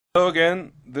Hello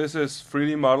again, this is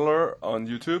 3D Modeler on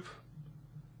YouTube,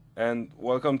 and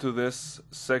welcome to this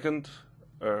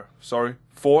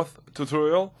fourth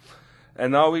tutorial.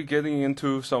 And now we're getting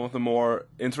into some of the more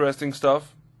interesting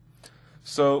stuff.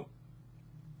 So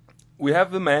we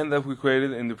have the man that we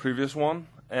created in the previous one,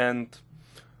 and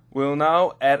we'll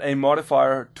now add a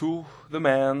modifier to the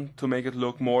man to make it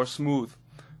look more smooth.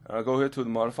 I'll go here to the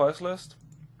modifiers list,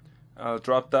 I'll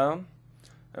drop down,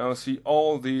 and I'll see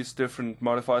all these different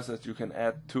modifiers that you can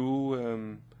add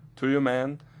to your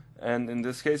man. And in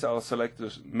this case I'll select the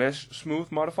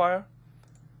meshsmooth modifier,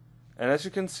 and as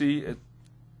you can see it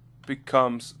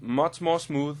becomes much more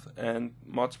smooth and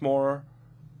much more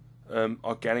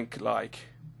organic like.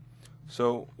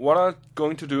 So what I'm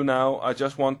going to do now, I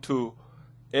just want to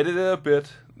edit it a bit.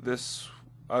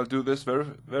 I'll do this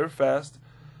very fast.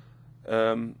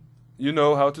 You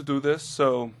know how to do this,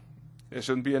 so there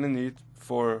shouldn't be any need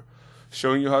for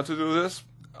showing you how to do this.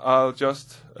 I'll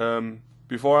just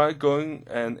before I go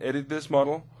and edit this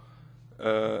model,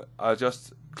 I'll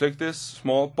just click this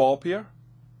small bulb here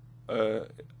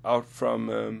out from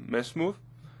meshsmooth.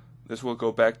 This will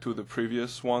go back to the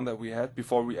previous one that we had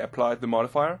before we applied the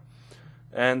modifier,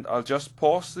 and I'll just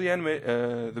pause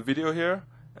the video here,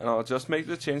 and I'll just make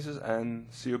the changes and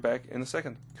see you back in a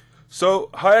second. So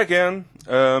hi again.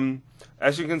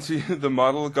 As you can see, the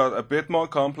model got a bit more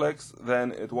complex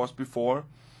than it was before,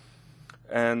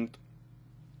 and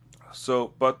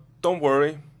so, but don't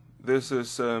worry, this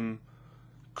is done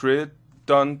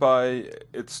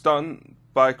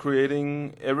by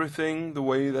creating everything the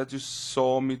way that you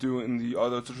saw me do in the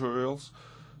other tutorials.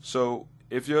 So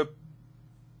if you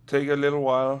take a little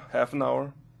while, half an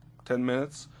hour, 10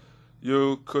 minutes,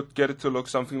 you could get it to look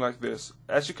something like this.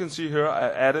 As you can see here, I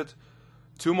added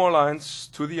 2 more lines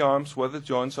to the arms where the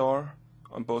joints are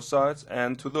on both sides,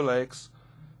 and to the legs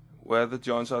where the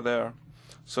joints are there.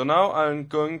 So now I'm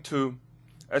going to,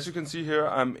 as you can see here,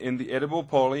 I'm in the editable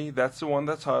poly. That's the one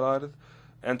that's highlighted.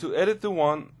 And to edit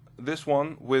this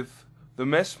one with the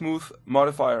meshsmooth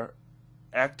modifier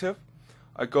active,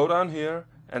 I go down here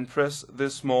and press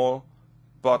this small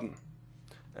button.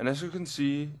 And as you can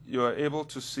see, you are able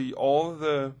to see all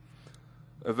the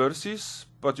vertices,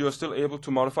 but you are still able to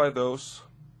modify those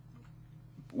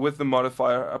with the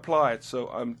modifier applied. So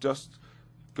I'm just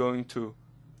going to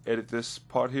edit this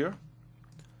part here,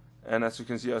 and as you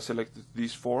can see I selected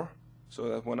these 4, so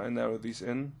that when I narrow these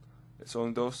in, it's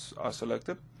only those are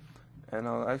selected. And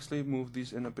I'll actually move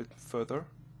these in a bit further,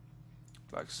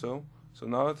 like so. So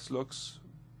now it looks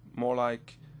more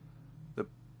like the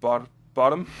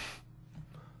bottom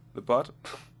the butt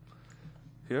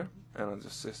here, and I'll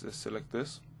just select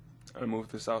this and move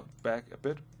this out back a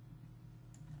bit,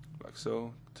 like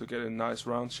so, to get a nice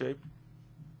round shape.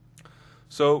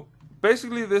 So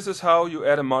basically this is how you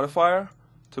add a modifier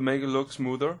to make it look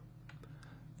smoother,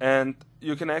 and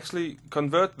you can actually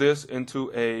convert this into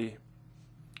a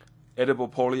editable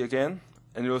poly again,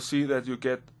 and you'll see that you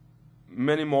get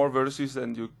many more vertices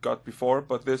than you got before,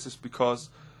 but this is because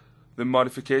the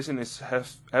modification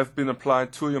have been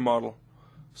applied to your model.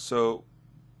 So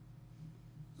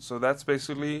that's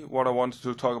basically what I wanted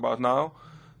to talk about now.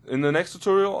 In the next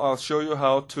tutorial I'll show you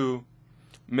how to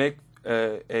make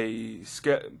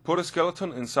put a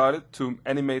skeleton inside it to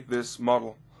animate this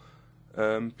model.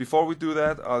 Before we do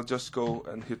that, I'll just go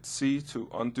and hit C to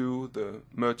undo the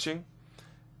merging,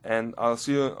 and I'll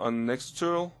see you on the next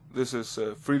tutorial. This is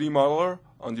 3D Modeler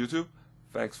on YouTube.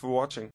 Thanks for watching.